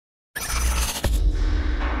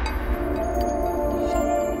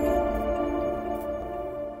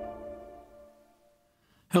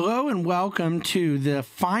Hello and welcome to the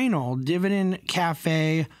final Dividend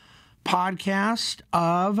Cafe podcast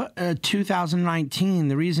of 2019.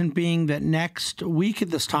 The reason being that next week at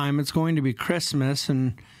this time, it's going to be Christmas,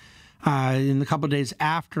 and in the couple of days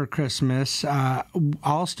after Christmas,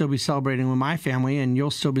 I'll still be celebrating with my family, and you'll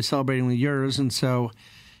still be celebrating with yours. And so,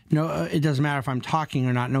 it doesn't matter if I'm talking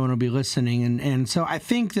or not; no one will be listening. And so, I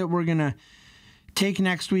think that we're gonna take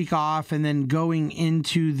next week off, and then going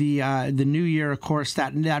into the new year. Of course,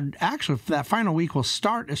 that final week will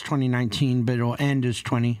start as 2019, but it'll end as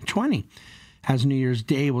 2020, as New Year's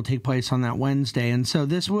Day will take place on that Wednesday. And so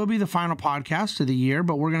this will be the final podcast of the year,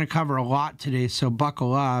 but we're going to cover a lot today, so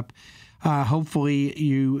buckle up. Hopefully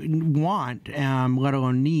you want, let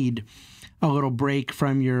alone need, a little break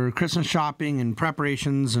from your Christmas shopping and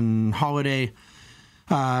preparations and holiday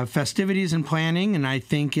festivities and planning. And I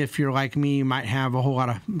think if you're like me, you might have a whole lot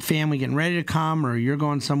of family getting ready to come, or you're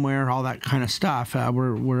going somewhere, all that kind of stuff.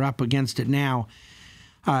 We're up against it now.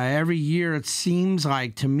 Every year it seems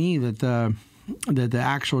like to me that the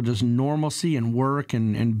actual just normalcy and work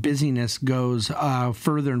and busyness goes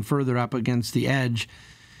further and further up against the edge.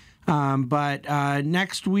 But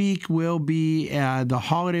next week will be the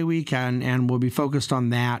holiday week, and we'll be focused on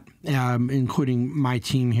that, including my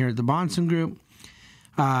team here at the Bahnsen Group.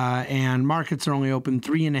 And markets are only open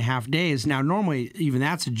 3.5 days. Now, normally, even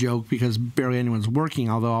that's a joke because barely anyone's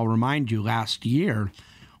working, although I'll remind you, last year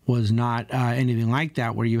was not anything like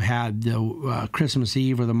that, where you had the Christmas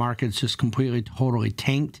Eve where the markets just completely, totally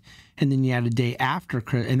tanked, and then you had a day after,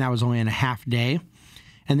 and that was only in a half day,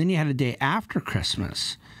 and then you had a day after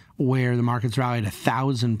Christmas where the markets rallied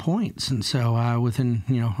 1,000 points. And so within,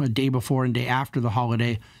 a day before and day after the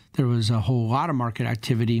holiday, there was a whole lot of market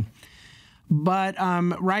activity. But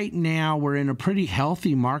right now, we're in a pretty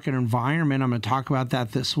healthy market environment. I'm going to talk about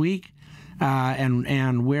that this week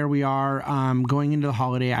and where we are going into the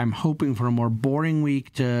holiday. I'm hoping for a more boring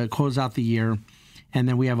week to close out the year. And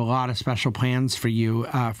then we have a lot of special plans for you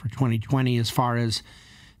for 2020 as far as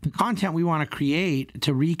the content we want to create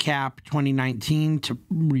to recap 2019, to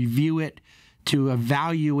review it, to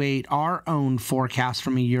evaluate our own forecast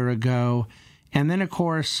from a year ago. And then, of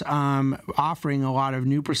course, offering a lot of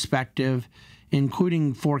new perspective,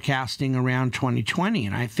 including forecasting around 2020.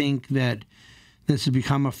 And I think that this has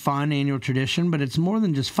become a fun annual tradition, but it's more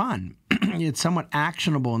than just fun. It's somewhat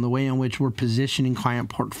actionable in the way in which we're positioning client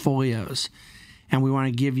portfolios. And we want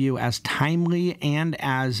to give you as timely and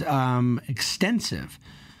as extensive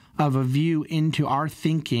of a view into our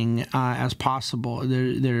thinking as possible.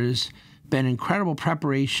 There's been incredible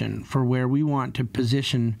preparation for where we want to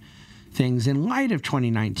position things in light of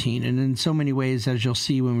 2019. And in so many ways, as you'll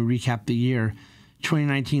see when we recap the year,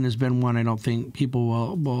 2019 has been one I don't think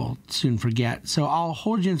people will soon forget. So I'll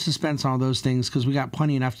hold you in suspense on all those things because we got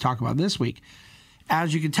plenty enough to talk about this week.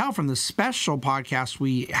 As you can tell from the special podcast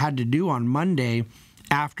we had to do on Monday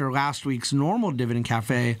after last week's normal Dividend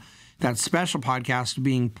Cafe, that special podcast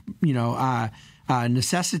being,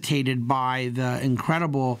 necessitated by the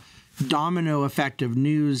incredible domino effect of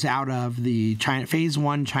news out of the Phase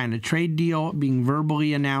 1 China trade deal being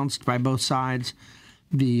verbally announced by both sides,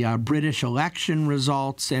 the British election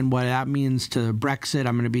results and what that means to Brexit.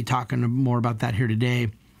 I'm going to be talking more about that here today.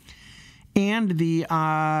 And the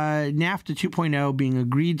NAFTA 2.0 being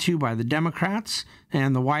agreed to by the Democrats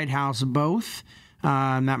and the White House both.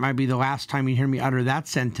 That might be the last time you hear me utter that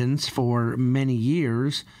sentence for many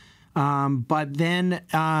years. But then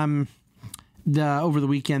over the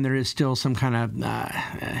weekend, there is still some kind of,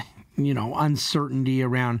 uncertainty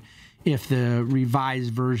around if the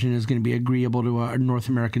revised version is going to be agreeable to our North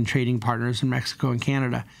American trading partners in Mexico and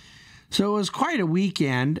Canada. So it was quite a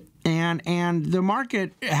weekend, and the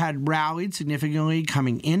market had rallied significantly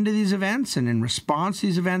coming into these events and in response to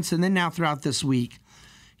these events, and then now throughout this week,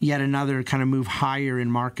 yet another kind of move higher in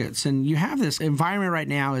markets. And you have this environment right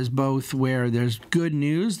now is both where there's good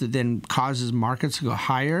news that then causes markets to go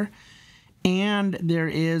higher, and there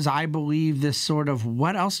is, I believe, this sort of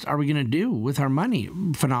what else are we going to do with our money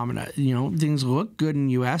phenomena. Things look good in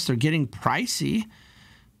the U.S. They're getting pricey.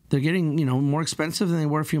 They're getting, more expensive than they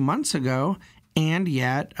were a few months ago. And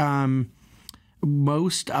yet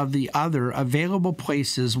most of the other available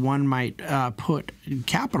places one might put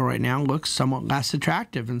capital right now looks somewhat less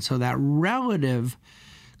attractive. And so that relative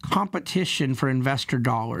competition for investor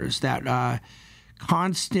dollars, that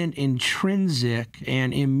constant, intrinsic,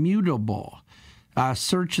 and immutable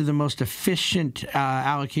search of the most efficient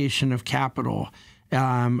allocation of capital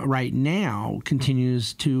right now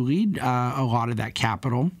continues to lead a lot of that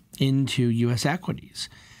capital into U.S. equities.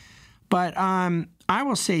 But I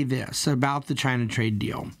will say this about the China trade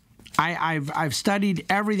deal. I've studied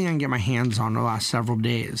everything I can get my hands on the last several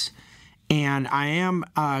days, and I am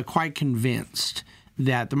quite convinced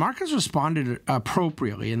that the markets responded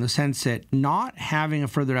appropriately in the sense that not having a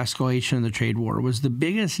further escalation in the trade war was the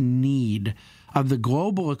biggest need of the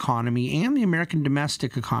global economy and the American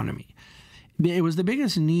domestic economy. It was the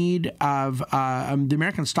biggest need of the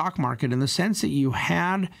American stock market in the sense that you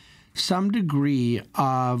had some degree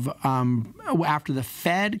of, after the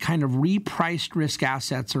Fed kind of repriced risk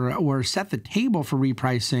assets or set the table for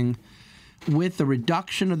repricing with the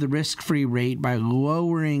reduction of the risk-free rate by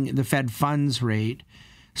lowering the Fed funds rate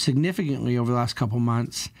significantly over the last couple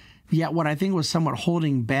months. Yet what I think was somewhat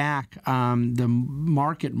holding back the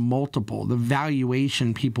market multiple, the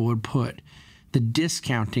valuation people would put, the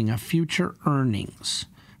discounting of future earnings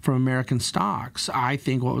from American stocks, I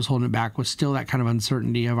think what was holding it back was still that kind of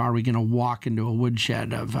uncertainty of, are we going to walk into a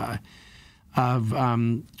woodshed of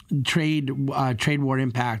trade war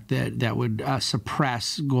impact that would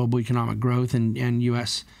suppress global economic growth and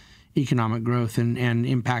U.S. economic growth and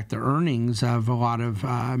impact the earnings of a lot of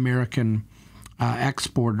American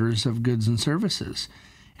exporters of goods and services.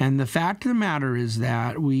 And the fact of the matter is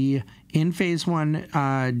that we, in phase one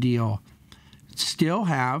deal, still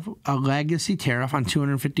have a legacy tariff on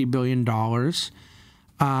 $250 billion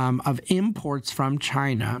of imports from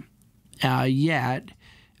China, yet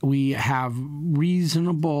we have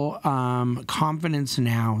reasonable confidence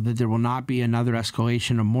now that there will not be another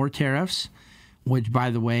escalation of more tariffs, which, by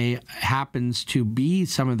the way, happens to be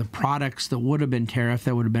some of the products that would have been tariffed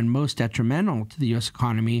that would have been most detrimental to the U.S.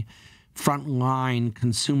 economy, frontline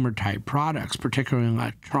consumer-type products, particularly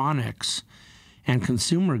electronics and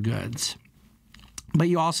consumer goods. But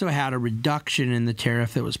you also had a reduction in the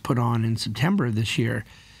tariff that was put on in September of this year.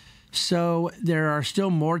 So there are still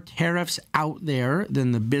more tariffs out there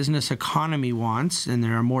than the business economy wants, and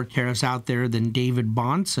there are more tariffs out there than David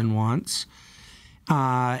Bahnsen wants.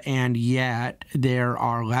 And yet there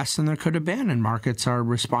are less than there could have been, and markets are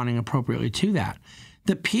responding appropriately to that.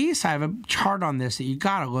 The piece, I have a chart on this that you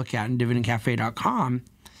got to look at in dividendcafe.com,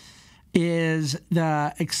 is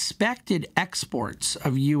the expected exports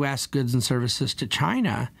of U.S. goods and services to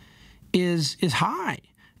China is high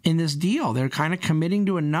in this deal. They're kind of committing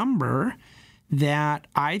to a number that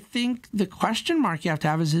I think the question mark you have to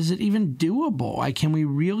have is it even doable? Like, can we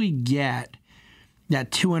really get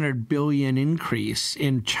that $200 billion increase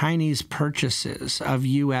in Chinese purchases of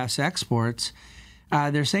U.S. exports?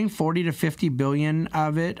 They're saying 40 to 50 billion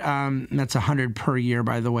of it. That's 100 per year,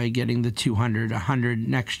 by the way, getting the 200, 100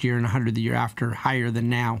 next year and 100 the year after, higher than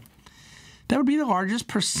now. That would be the largest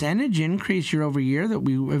percentage increase year over year that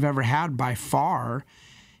we've ever had by far.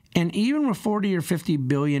 And even with 40 or 50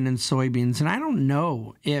 billion in soybeans, and I don't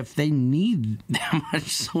know if they need that much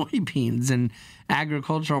soybeans and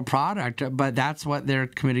agricultural product, but that's what they're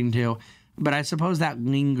committing to. But I suppose that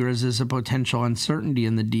lingers as a potential uncertainty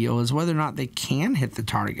in the deal, is whether or not they can hit the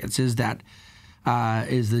targets. Is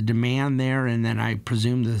the demand there? And then I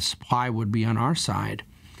presume the supply would be on our side.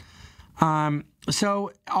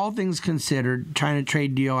 So all things considered, China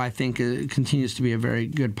trade deal, I think, continues to be a very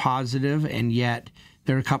good positive. And yet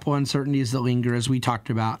there are a couple uncertainties that linger, as we talked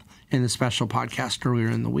about in the special podcast earlier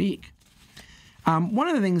in the week. One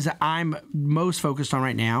of the things that I'm most focused on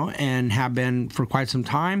right now, and have been for quite some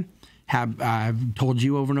time, I've told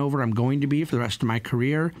you over and over I'm going to be for the rest of my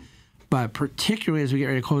career, but particularly as we get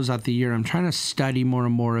ready to close out the year, I'm trying to study more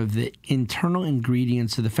and more of the internal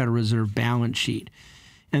ingredients of the Federal Reserve balance sheet.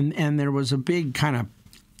 And there was a big kind of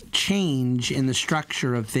change in the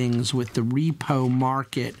structure of things with the repo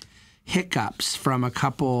market hiccups from a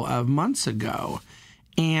couple of months ago.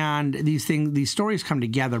 And these stories come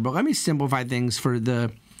together. But let me simplify things for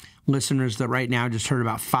the listeners that right now just heard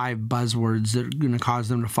about 5 buzzwords that are going to cause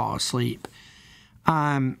them to fall asleep.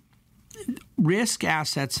 Risk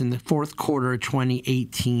assets in the fourth quarter of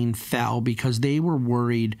 2018 fell because they were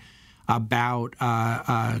worried about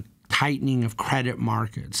tightening of credit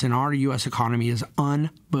markets. And our U.S. economy is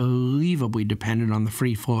unbelievably dependent on the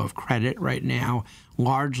free flow of credit right now,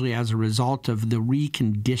 largely as a result of the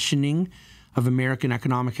reconditioning of American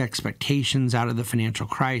economic expectations out of the financial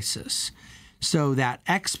crisis. So that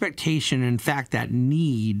expectation, in fact, that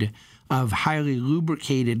need of highly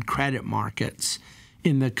lubricated credit markets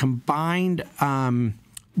in the combined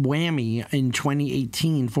whammy in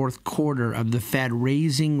 2018, fourth quarter, of the Fed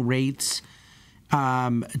raising rates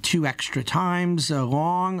 2 extra times,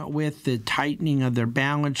 along with the tightening of their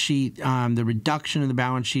balance sheet, the reduction of the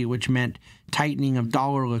balance sheet, which meant tightening of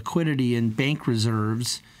dollar liquidity and bank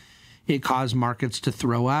reserves. It caused markets to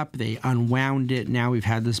throw up. They unwound it. Now we've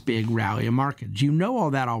had this big rally of markets. You know all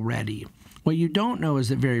that already. What you don't know is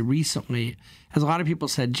that very recently, as a lot of people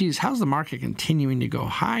said, geez, how's the market continuing to go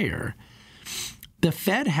higher? The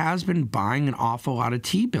Fed has been buying an awful lot of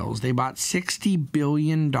T-bills. They bought $60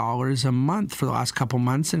 billion a month for the last couple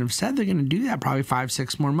months and have said they're going to do that probably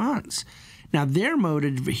 5-6 more months. Now, their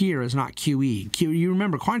motive here is not QE. You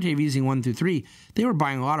remember quantitative easing 1 through 3, they were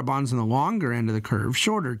buying a lot of bonds on the longer end of the curve,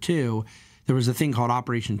 shorter too. There was a thing called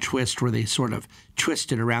Operation Twist where they sort of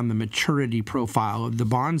twisted around the maturity profile of the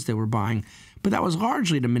bonds they were buying. But that was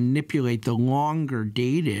largely to manipulate the longer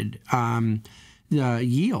dated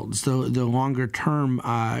yields, the longer term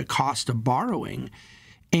cost of borrowing.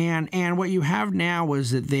 And what you have now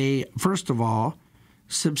is that they, first of all,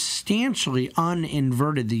 substantially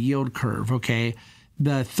uninverted the yield curve, okay?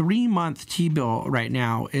 The 3-month T-bill right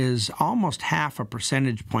now is almost half a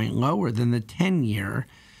percentage point lower than the 10-year.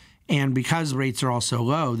 And because rates are also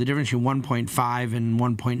low, the difference between 1.5 and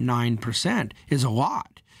 1.9% is a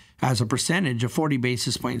lot. As a percentage, a 40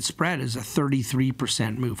 basis point spread is a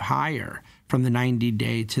 33% move higher from the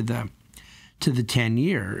 90-day to the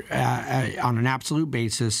 10-year. On an absolute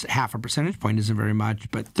basis, half a percentage point isn't very much,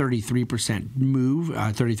 but 33% move,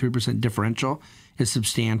 33% differential is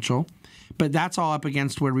substantial. But that's all up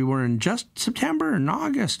against where we were in just September and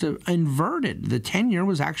August, inverted. The 10-year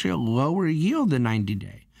was actually a lower yield than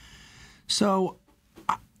 90-day. So,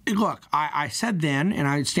 look, I said then, and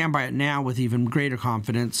I stand by it now with even greater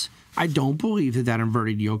confidence, I don't believe that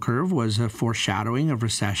inverted yield curve was a foreshadowing of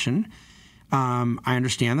recession. I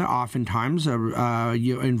understand that oftentimes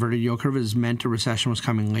inverted yield curve is meant a recession was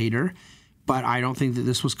coming later, but I don't think that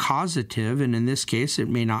this was causative, and in this case, it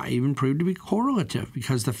may not even prove to be correlative,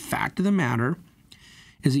 because the fact of the matter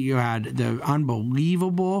is that you had the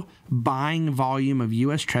unbelievable buying volume of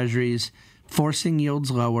U.S. Treasuries forcing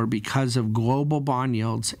yields lower because of global bond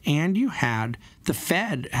yields, and you had the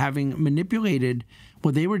Fed having manipulated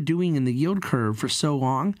what they were doing in the yield curve for so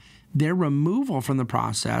long. Their removal from the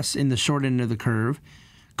process in the short end of the curve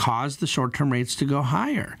caused the short-term rates to go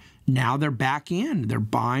higher. Now they're back in. They're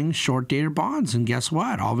buying short-dated bonds, and guess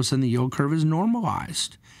what? All of a sudden the yield curve is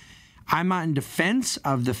normalized. I'm not in defense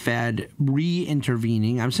of the Fed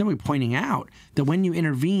re-intervening. I'm simply pointing out that when you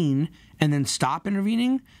intervene and then stop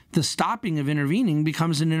intervening, the stopping of intervening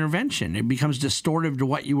becomes an intervention. It becomes distortive to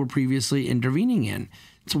what you were previously intervening in.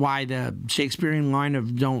 It's why the Shakespearean line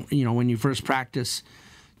of when you first practice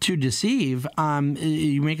to deceive,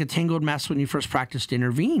 you make a tangled mess when you first practice to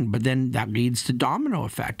intervene, but then that leads to domino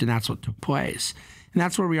effect, and that's what took place. And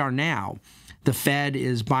that's where we are now. The Fed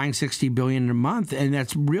is buying $60 billion a month, and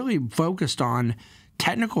that's really focused on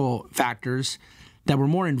technical factors that were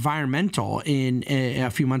more environmental. In a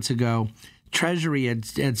few months ago, Treasury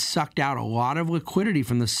had sucked out a lot of liquidity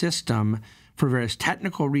from the system for various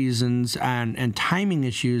technical reasons and timing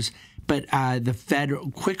issues, but the Fed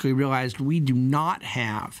quickly realized we do not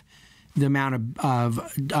have the amount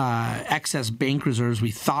of excess bank reserves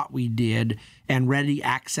we thought we did and ready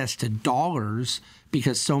access to dollars,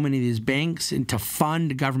 because so many of these banks, to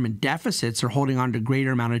fund government deficits, are holding on to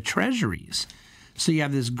greater amount of treasuries. So you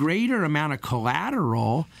have this greater amount of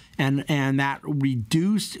collateral, and that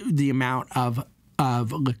reduced the amount of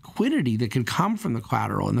liquidity that could come from the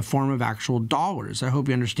collateral in the form of actual dollars. I hope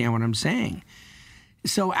you understand what I'm saying.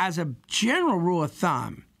 So as a general rule of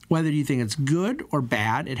thumb, whether you think it's good or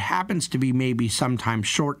bad, it happens to be maybe sometimes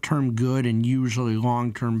short-term good and usually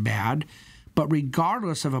long-term bad. But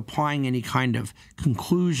regardless of applying any kind of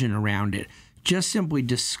conclusion around it, just simply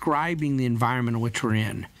describing the environment in which we're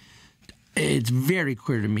in, it's very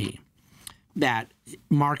clear to me that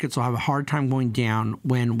markets will have a hard time going down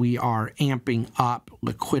when we are amping up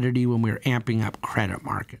liquidity, when we're amping up credit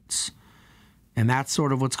markets. And that's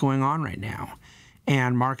sort of what's going on right now.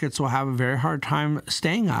 And markets will have a very hard time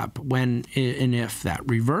staying up when and if that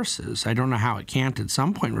reverses. I don't know how it can't at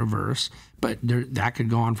some point reverse, but that could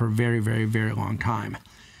go on for a very, very, very long time.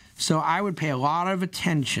 So I would pay a lot of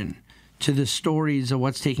attention to the stories of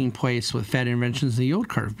what's taking place with Fed interventions in the yield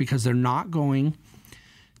curve, because they're not going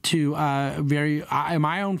to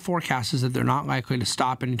my own forecast is that they're not likely to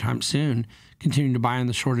stop anytime soon, continuing to buy on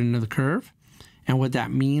the short end of the curve. And what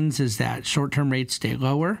that means is that short-term rates stay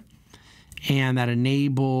lower, and that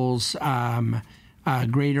enables a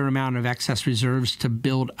greater amount of excess reserves to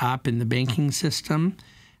build up in the banking system.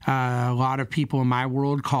 A lot of people in my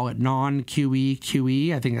world call it non-QE,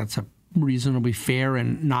 QE. I think that's a reasonably fair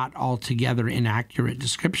and not altogether inaccurate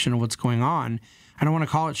description of what's going on. I don't want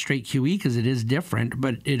to call it straight QE because it is different,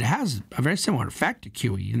 but it has a very similar effect to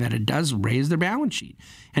QE in that it does raise their balance sheet.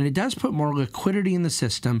 And it does put more liquidity in the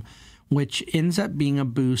system, which ends up being a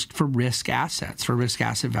boost for risk assets, for risk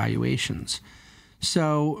asset valuations.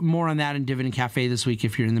 So more on that in Dividend Cafe this week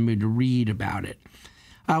if you're in the mood to read about it.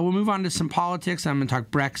 We'll move on to some politics. I'm going to talk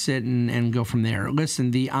Brexit and go from there.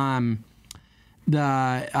 Listen, the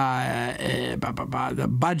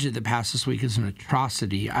budget that passed this week is an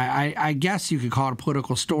atrocity. I guess you could call it a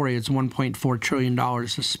political story. It's $1.4 trillion of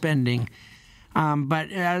spending.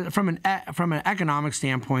 But from an economic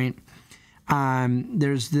standpoint,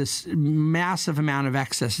 there's this massive amount of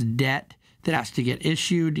excess debt that has to get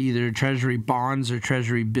issued, either Treasury bonds or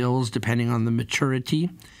Treasury bills, depending on the maturity.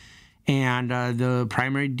 And the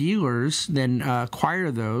primary dealers then acquire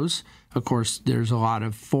those. Of course, there's a lot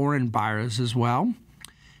of foreign buyers as well.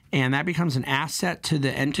 And that becomes an asset to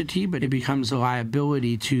the entity, but it becomes a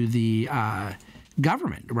liability to the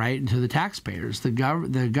government, right, and to the taxpayers. The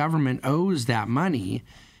government owes that money.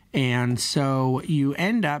 And so you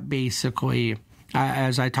end up basically,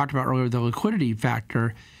 as I talked about earlier, the liquidity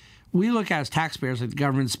factor, we look at as taxpayers like the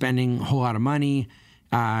government spending a whole lot of money.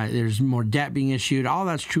 There's more debt being issued. All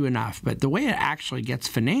that's true enough. But the way it actually gets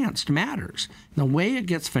financed matters. The way it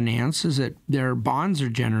gets financed is that their bonds are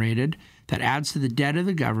generated that adds to the debt of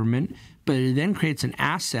the government, but it then creates an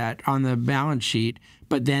asset on the balance sheet.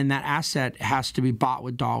 But then that asset has to be bought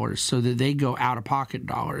with dollars so that they go out-of-pocket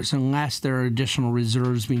dollars unless there are additional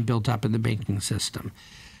reserves being built up in the banking system.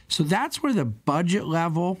 So that's where the budget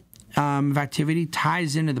level of activity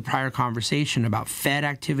ties into the prior conversation about Fed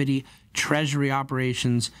activity, Treasury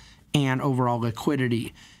operations, and overall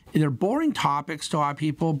liquidity. They're boring topics to a lot of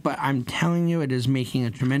people, but I'm telling you it is making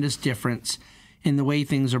a tremendous difference in the way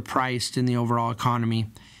things are priced in the overall economy.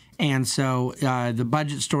 And so the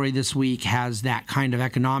budget story this week has that kind of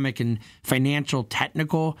economic and financial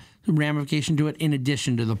technical ramification to it, in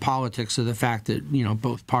addition to the politics of the fact that, you know,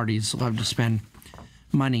 both parties love to spend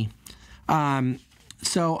money.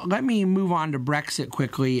 So let me move on to Brexit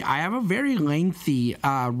quickly. I have a very lengthy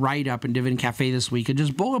write-up in Dividend Cafe this week, and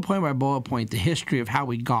just bullet point by bullet point, the history of how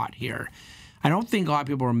we got here. I don't think a lot of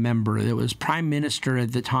people remember it was Prime Minister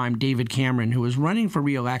at the time, David Cameron, who was running for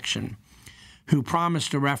re-election, who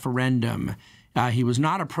promised a referendum. He was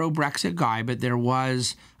not a pro-Brexit guy, but there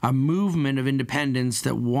was a movement of independents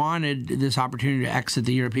that wanted this opportunity to exit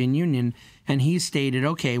the European Union. And he stated,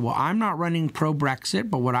 okay, well, I'm not running pro-Brexit,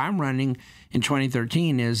 but what I'm running in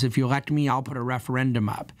 2013 is if you elect me, I'll put a referendum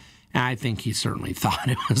up. And I think he certainly thought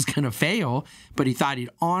it was going to fail, but he thought he'd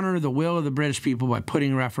honor the will of the British people by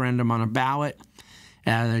putting a referendum on a ballot.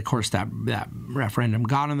 Of course, that referendum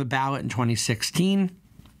got on the ballot in 2016,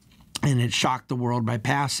 and it shocked the world by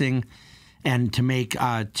passing. And to make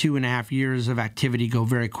 2.5 years of activity go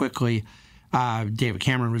very quickly, David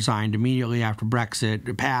Cameron resigned immediately after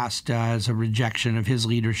Brexit passed as a rejection of his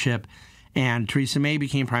leadership. And Theresa May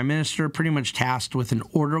became Prime Minister, pretty much tasked with an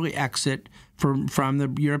orderly exit from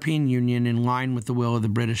the European Union in line with the will of the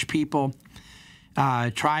British people.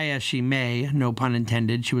 Try as she may, no pun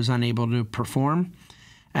intended, she was unable to perform.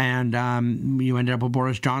 And you ended up with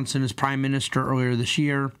Boris Johnson as Prime Minister earlier this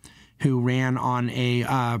year, who ran on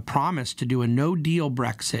a promise to do a no-deal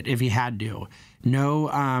Brexit if he had to.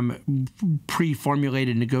 No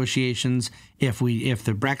pre-formulated negotiations. If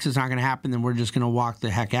the Brexit's not going to happen, then we're just going to walk the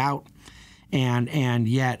heck out. And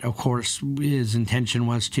yet, of course, his intention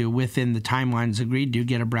was to, within the timelines agreed to,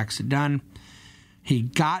 get a Brexit done. He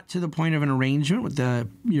got to the point of an arrangement with the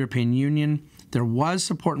European Union. There was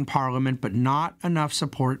support in Parliament, but not enough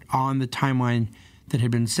support on the timeline that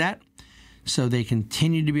had been set. So they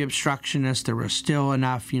continued to be obstructionist. There were still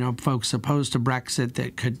enough, folks opposed to Brexit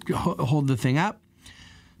that could hold the thing up.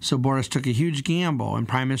 So Boris took a huge gamble, and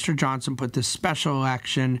Prime Minister Johnson put this special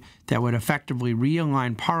election that would effectively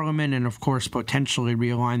realign Parliament and, of course, potentially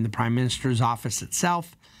realign the Prime Minister's office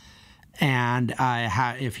itself. And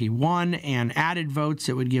if he won and added votes,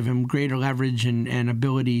 it would give him greater leverage and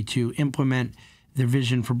ability to implement the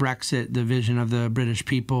vision for Brexit, the vision of the British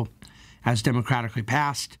people as democratically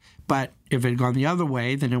passed. But if it had gone the other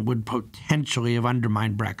way, then it would potentially have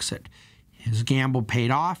undermined Brexit. His gamble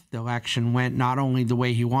paid off. The election went not only the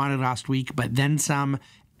way he wanted last week, but then some,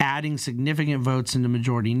 adding significant votes into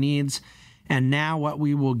majority needs. And now what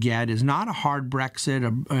we will get is not a hard Brexit,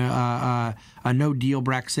 a no-deal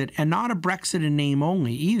Brexit, and not a Brexit in name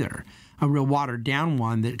only either, a real watered-down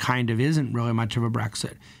one that kind of isn't really much of a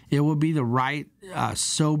Brexit. It will be the right,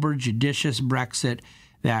 sober, judicious Brexit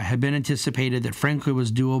that had been anticipated, that frankly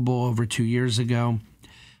was doable over 2 years ago,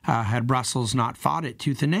 had Brussels not fought it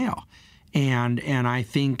tooth and nail. And I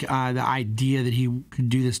think the idea that he could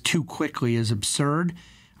do this too quickly is absurd.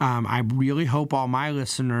 I really hope all my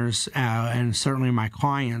listeners and certainly my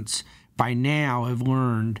clients by now have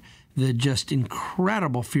learned the just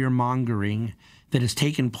incredible fear-mongering that has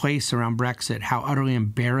taken place around Brexit, how utterly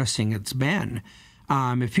embarrassing it's been.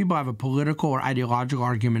 If people have a political or ideological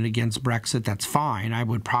argument against Brexit, that's fine. I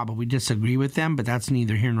would probably disagree with them, but that's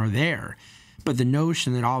neither here nor there. But the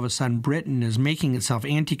notion that all of a sudden Britain is making itself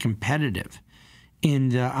anti-competitive in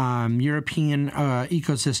the European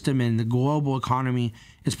ecosystem and the global economy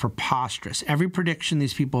is preposterous. Every prediction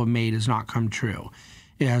these people have made has not come true.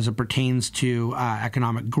 As it pertains to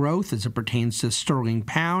economic growth, as it pertains to sterling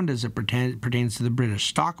pound, as it pertains to the British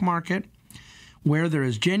stock market, where there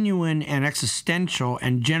is genuine and existential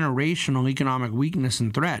and generational economic weakness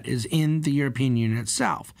and threat is in the European Union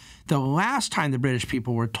itself. The last time the British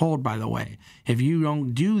people were told, by the way, if you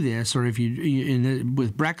don't do this, or if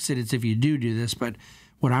with Brexit, it's if you do this, but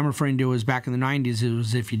what I'm referring to is back in the 90s, it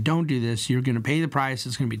was if you don't do this, you're going to pay the price,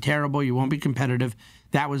 it's going to be terrible, you won't be competitive.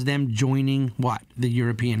 That was them joining what? The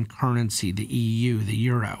European currency, the EU, the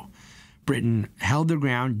euro. Britain held their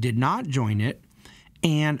ground, did not join it.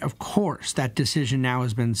 And, of course, that decision now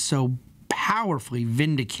has been so powerfully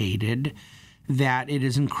vindicated that it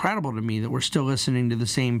is incredible to me that we're still listening to the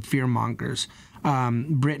same fearmongers.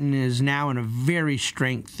 Britain is now in a very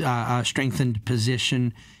strengthened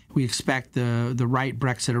position. We expect the right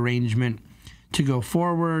Brexit arrangement to go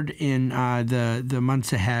forward in the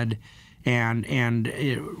months ahead, and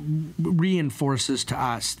it reinforces to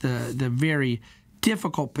us the very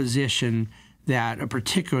difficult position that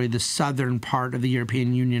particularly the southern part of the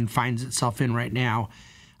European Union finds itself in right now,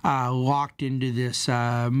 locked into this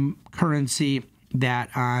currency that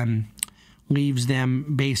leaves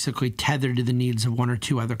them basically tethered to the needs of one or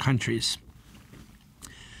two other countries.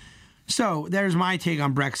 So there's my take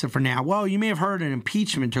on Brexit for now. Well, you may have heard an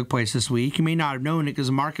impeachment took place this week. You may not have known it because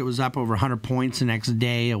the market was up over 100 points the next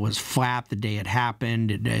day. It was flat the day it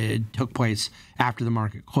happened. It took place after the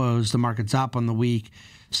market closed. The market's up on the week.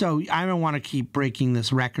 So I don't want to keep breaking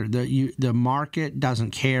this record. The market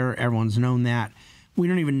doesn't care. Everyone's known that. We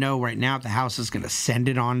don't even know right now if the House is going to send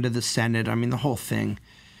it on to the Senate. I mean, the whole thing.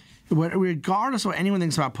 Regardless of what anyone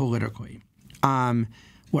thinks about politically,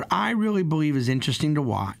 what I really believe is interesting to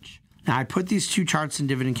watch, now I put these two charts in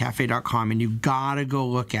dividendcafe.com, and you got to go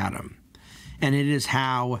look at them. And it is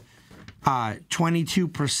how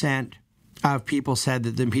 22% of people said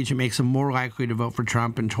that the impeachment makes them more likely to vote for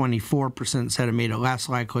Trump, and 24% said it made it less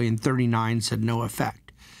likely, and 39% said no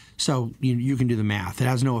effect. So you can do the math. It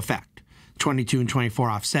has no effect. 22 and 24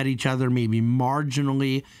 offset each other, maybe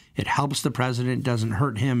marginally. It helps the president, doesn't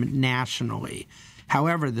hurt him nationally.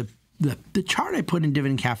 However, the chart I put in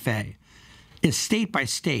Dividend Cafe is state by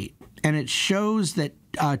state, and it shows that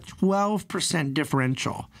 12%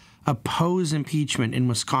 differential oppose impeachment in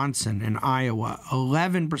Wisconsin and Iowa,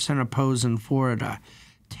 11% oppose in Florida,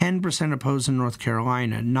 10% oppose in North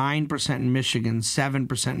Carolina, 9% in Michigan,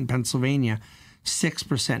 7% in Pennsylvania,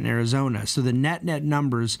 6% in Arizona. So the net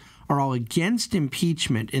numbers are all against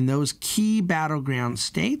impeachment in those key battleground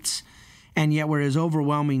states, and yet whereas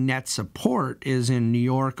overwhelming net support is in New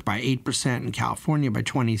York by 8% and California by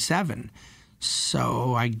 27%.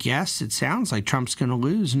 So I guess it sounds like Trump's going to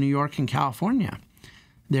lose New York and California.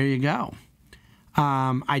 There you go.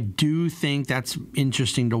 I do think that's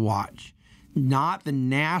interesting to watch. Not the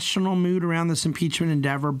national mood around this impeachment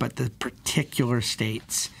endeavor, but the particular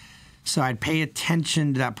states. So I'd pay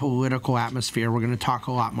attention to that political atmosphere. We're going to talk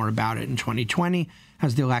a lot more about it in 2020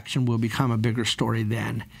 as the election will become a bigger story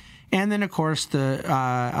then. And then, of course, the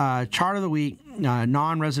chart of the week,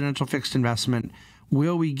 non-residential fixed investment.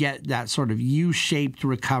 Will we get that sort of U-shaped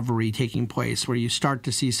recovery taking place where you start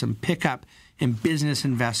to see some pickup in business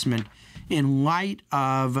investment in light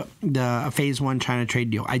of the Phase 1 China trade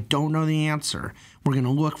deal? I don't know the answer. We're going to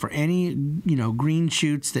look for any, green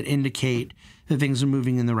shoots that indicate that things are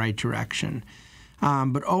moving in the right direction.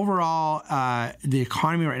 But overall, the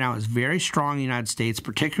economy right now is very strong in the United States,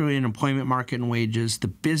 particularly in employment market and wages. The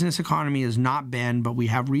business economy has not been, but we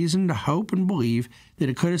have reason to hope and believe that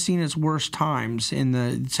it could have seen its worst times in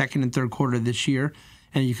the second and third quarter of this year,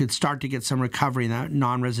 and you could start to get some recovery in that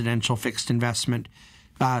non-residential fixed investment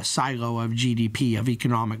silo of GDP, of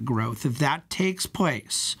economic growth. If that takes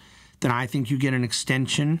place, then I think you get an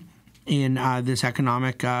extension in this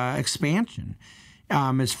economic expansion.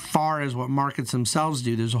 As far as what markets themselves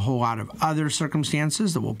do, there's a whole lot of other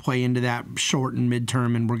circumstances that will play into that short and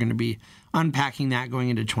midterm, and we're going to be unpacking that going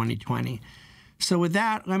into 2020. So with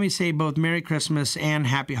that, let me say both Merry Christmas and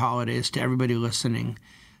Happy Holidays to everybody listening.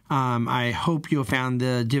 I hope you have found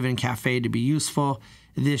the Dividend Cafe to be useful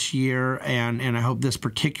this year, and I hope this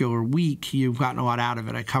particular week you've gotten a lot out of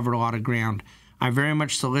it. I covered a lot of ground. I very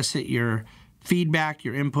much solicit your feedback,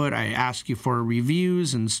 your input. I ask you for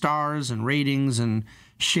reviews and stars and ratings and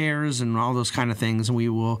shares and all those kind of things. And we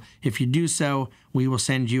will, if you do so, we will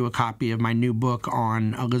send you a copy of my new book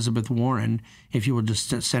on Elizabeth Warren. If you will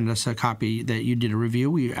just send us a copy that you did a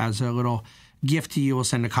review, we, as a little gift to you, will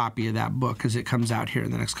send a copy of that book as it comes out here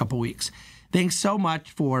in the next couple weeks. Thanks so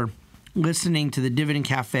much for listening to the Dividend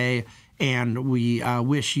Cafe, and we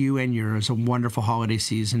wish you and yours a wonderful holiday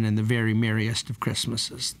season and the very merriest of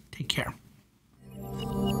Christmases. Take care.